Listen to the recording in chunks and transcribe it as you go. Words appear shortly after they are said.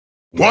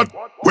What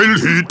will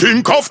he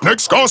think of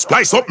next? Go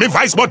splice up me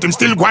vice, but him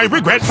still going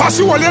regret. Fast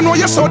you all, you know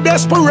you're so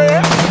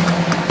desperate.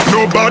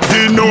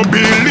 Nobody no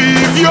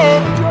believe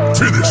you.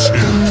 See this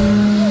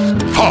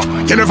shit.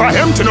 Ha, you never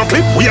empty no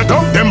clip. We are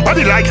done them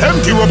body like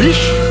empty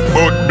rubbish.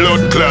 But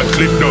blood clot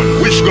clip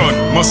done. Which gun?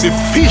 Must it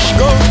fish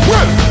gun?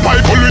 Well, my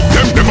bullet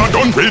them never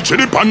done. Reach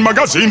the pan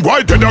magazine.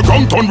 Why did a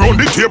gun turn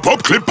round the tape up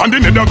clip and the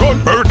nether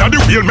gun? Murder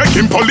the wheel, make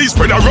him police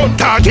spread a run.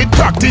 Target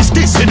practice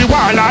this in the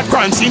warlord.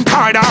 Crime scene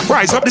card off,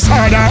 rise up the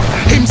side off.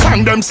 Him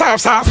sang them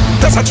soft.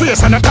 There's a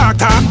trace and a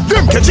talk.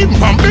 Them catch him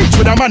from beach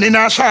with a man in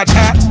a short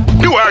hat.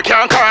 The war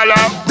can't call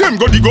him. Them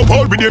go dig up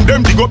all with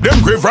them dig up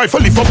them grave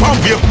rifle if up and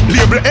wave.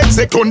 Label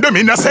exec turn them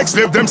in a sex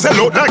slave. Them sell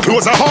out like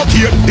clothes a hawk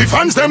here. The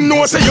fans them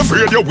know say you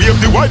afraid you wave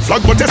the white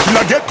flag, but they still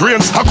a get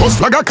grains. A cuss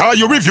flag a car,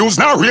 you reviews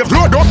now rave.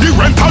 Load up the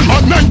rental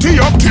mag 90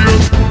 up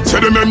tears.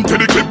 Say them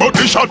empty the clip, but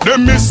they shot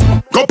them miss.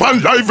 Go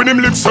on live in him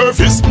lip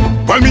surface.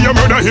 While me a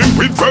murder him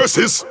with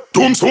verses.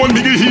 Tombstone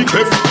Miggy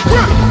Heathcliff.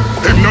 Well,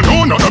 him no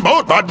know nothing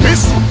about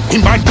badness. Him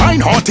bad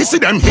mind heart to see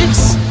them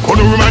hits. But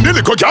no remind the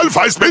little gal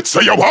 5 spits.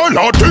 Say you all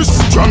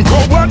artist. Drunk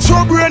up, watch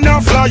your brain and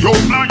fly you.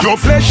 Your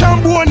flesh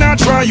and bone a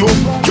try you.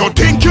 You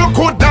think you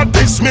could that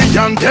diss me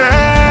and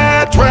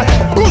get where?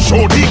 Push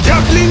out the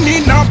Gatling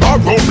in a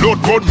barrow.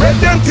 Blood road red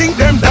them think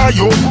them die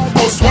you.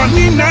 Bust one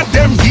in a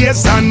them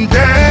ears and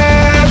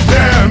death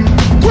them.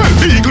 Well,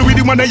 the eagle with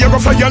the man you go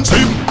fly and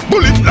swim.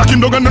 Bullet lock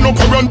him down and no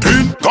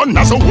quarantine. Gun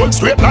as a hold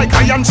straight like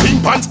iron sing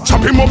pants.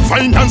 Chop him up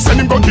fine and send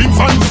him go team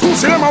fans. Who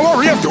say them a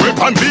worry if the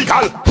weapon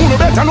legal? Who no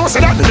better know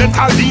say that the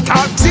dental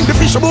lethal. Sing the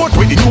fish boat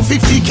with the new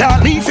 50 cal.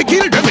 Leave fi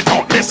kill them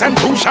without less and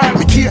crucial.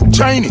 Me care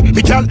shiny,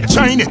 me cal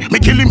shiny. Me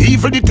kill him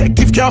evil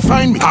detective can't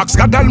find me. Ask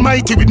God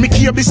Almighty with me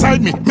care beside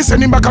me. Me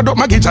send him back a duck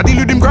my gauge, I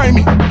deal with him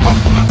grimy.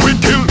 We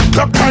kill,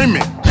 clock time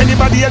me.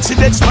 Anybody else see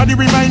dead body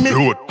remind me.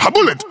 Load a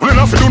bullet, when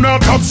I do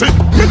not autopsy.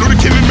 Me do the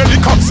killing, me the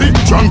copsy.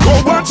 Drunk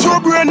up, watch your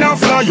brain and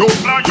fly you.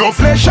 Your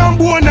flesh and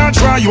bone and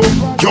try you.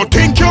 You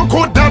think you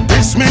could that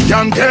piss me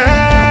and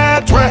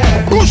get where?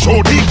 Push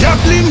out the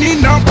Gatling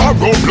in a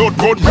barrow.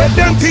 Blood road red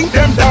them think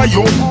them die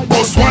you.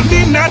 Bust one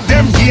in at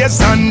them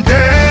ears and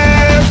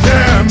death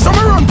them. Some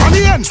run from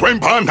the ends when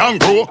pan and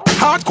grow.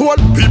 Hardcore,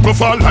 people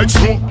fall like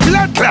snow.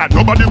 Blood clad,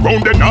 nobody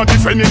round them not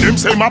defending them.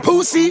 Say my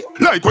pussy,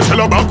 like we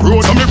tell about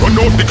road. Some me run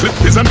out the clip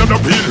is another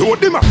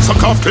reload. Them a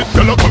suck off clip,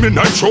 girl come in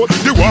night show.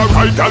 The war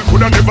idol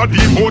coulda never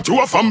demote.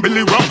 You a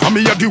family ram, and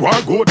me a the war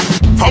goat.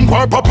 From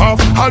war pop off,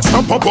 I'll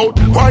stop pop out.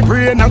 Why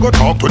brain I go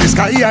talk to the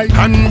sky high.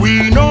 And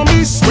we no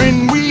miss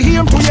when we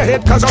aim to your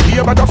head, cause I be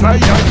a butterfly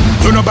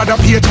eye. You no bother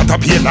pay, chat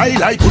up here lie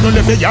like. Couldn't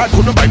leave your yard,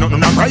 couldn't buy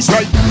nothing on price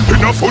right.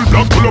 In a full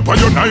block, pull up on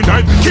your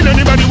 9-9. Kill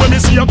anybody when me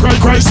see a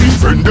cry, see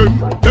friend them.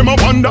 Them a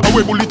wonder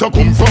where bullet a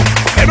come from.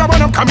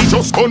 Everyone up coming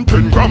just on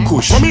 10 gram.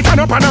 Kush. When me turn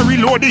up and I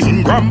reload the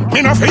Ingram.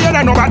 Me no fear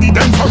that nobody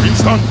them for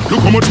instance. Look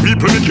how much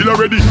people me kill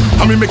already.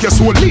 And me make your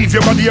soul leave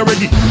your body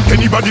already.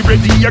 Anybody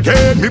ready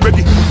again, me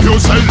ready.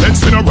 Pure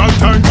silence in a right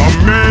time.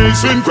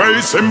 Amazing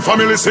grace, him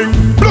family sing.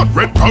 Blood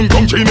red, tongue,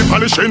 chain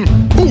polishing.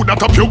 Who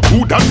that up your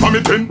who that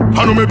vomiting.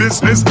 I know me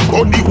business,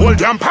 but the whole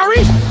damn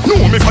parish. No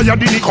me fire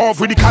the nick off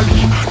with the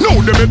college.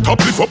 No them a top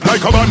lift up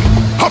like a van.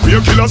 Happy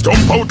killers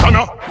jump out and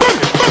a burn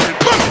it, burn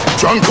it, burn it.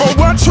 Drunk up,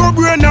 watch your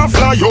brain and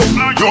fly you.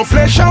 Your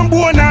flesh and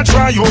bone and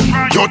try you.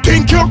 You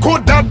think you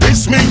could that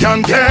piss me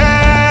and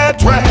get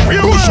where?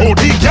 Push out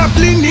the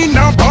Gatling in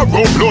a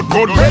barrow. Blood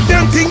road red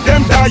them think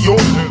them die you.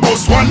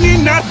 Bust one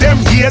in at them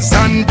ears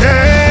and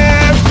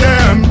death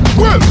them.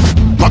 Well,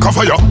 like a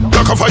fire,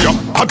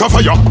 hot a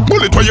fire.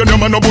 Bullet where you know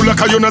man no bull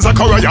like a Yona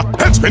Zachariah.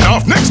 Head spin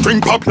off, next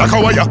string pop like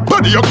a wire.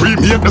 Body a cream,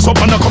 hate this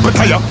up on a cup of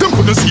tire. Them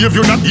couldn't save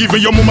you, not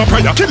even your mama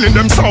prayer. Killing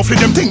them softly,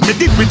 them think me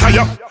did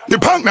retire. The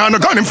punk man a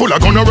gun him full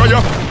of gun a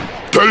riot.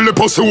 Tell the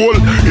pussy hole,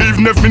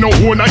 even if me no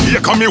own a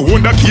acre, me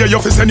own that care, you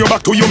fi send you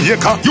back to your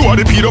maker. You are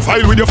the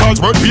pedophile with your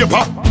false birth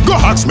paper. Go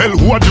hard smell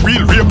who are the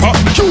real raper.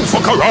 You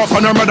fuck her off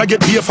and her mother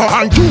get paid for.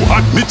 And you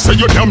admit say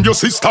you damn your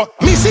sister.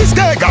 Mrs.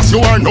 Degas,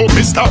 you are no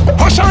mister.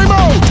 Hush her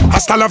mouth,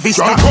 hasta la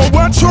vista. Go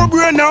watch your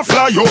brain and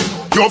fly you.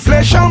 Your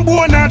flesh and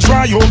bone and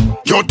try you.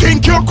 You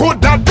think you could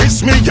that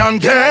piss me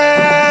and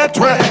get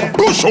where?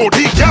 Push out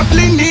the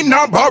Gatling in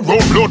a barrow.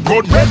 Blood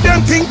road red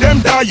them think them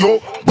die you.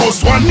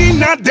 Bust one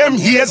in at them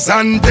ears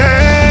and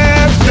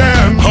death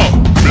them.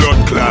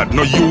 Blood clad,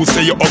 no you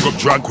say you hug up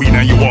drag queen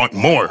and you want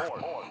more.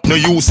 No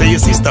you say your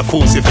sister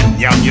fools if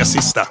you yam your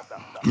sister.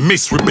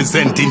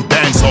 Misrepresenting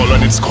dancehall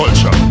and its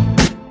culture.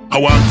 I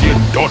want you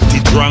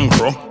dirty drunk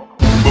bro.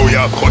 Boy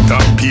you cut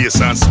up pace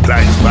and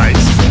splice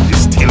vice. You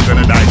still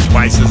gonna die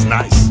twice as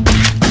nice.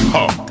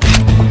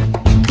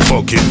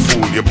 Fucking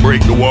fool, you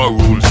break the war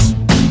rules.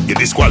 You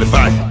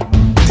disqualify.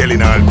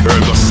 Telling all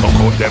girls to suck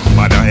out them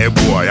mother. Hey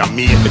boy, I'm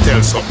me if you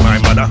tell suck my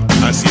mother.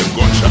 And see a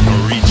gunshot no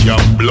reach your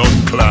blood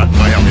clot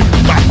Miami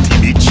batty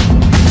bitch.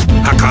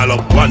 I call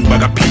up one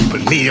bag of people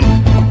name.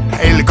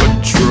 Hey little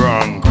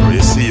drunk,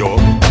 you see yo.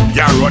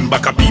 Ya run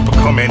back of people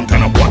comment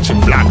and I watch it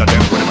flag of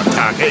them when I'm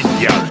attack. Hey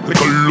yeah,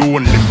 little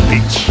lonely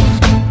bitch.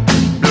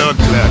 Blood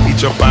blood clot,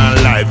 itch up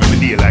on live every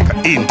day like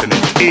an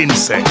internet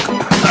insect.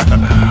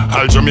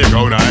 All Jamaica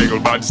on a eagle,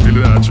 but still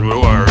not true.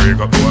 War,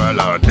 up war,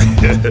 Lord.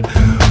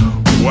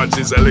 Watch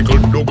this a little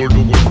double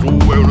do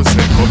well to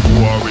say come to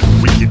war with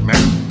wicked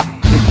man.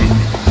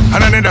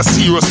 And another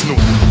serious note.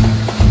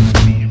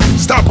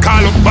 Stop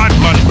call up bad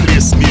man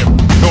place name.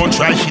 Don't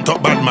try hit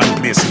up bad man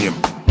place name.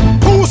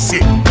 Pussy,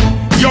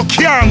 you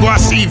can't go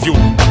save you.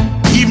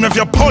 Even if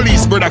your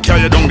police brother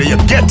carry you down there, you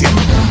get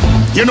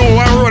it. You know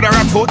why road a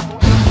rock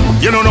foot?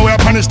 You don't know where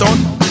punished out?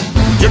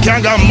 You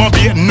can't go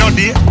mobby, no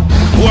day.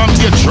 Who am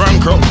to your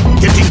drunk crowd?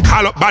 Getting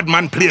call up bad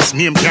man place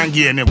name can't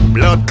get any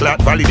blood clot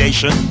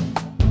validation.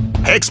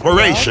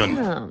 Expiration.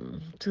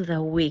 Welcome to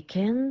the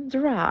weekend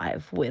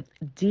drive with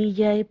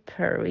DJ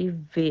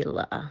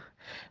Perryvilla.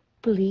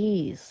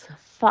 Please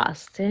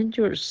fasten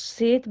your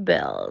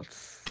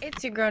seatbelts.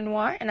 It's your girl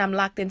Noir, and I'm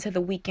locked into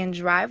the weekend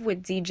drive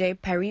with DJ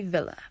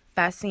Perryvilla.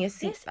 Fasten your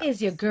seatbelts. This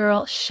is your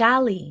girl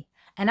Shally,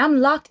 and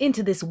I'm locked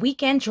into this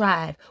weekend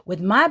drive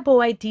with my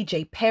boy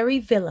DJ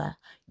Perryvilla.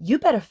 You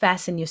better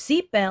fasten your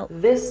seatbelt.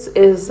 This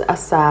is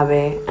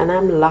Asabe, and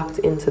I'm locked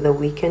into the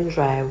weekend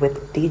drive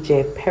with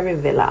DJ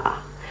Perryvilla.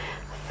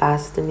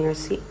 Fasten your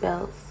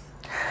seatbelts.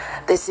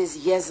 This is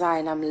Yeza,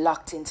 and I'm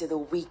locked into the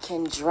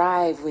weekend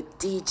drive with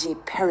DJ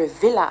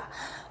Perryvilla.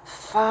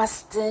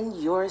 Fasten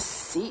your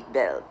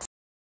seatbelts.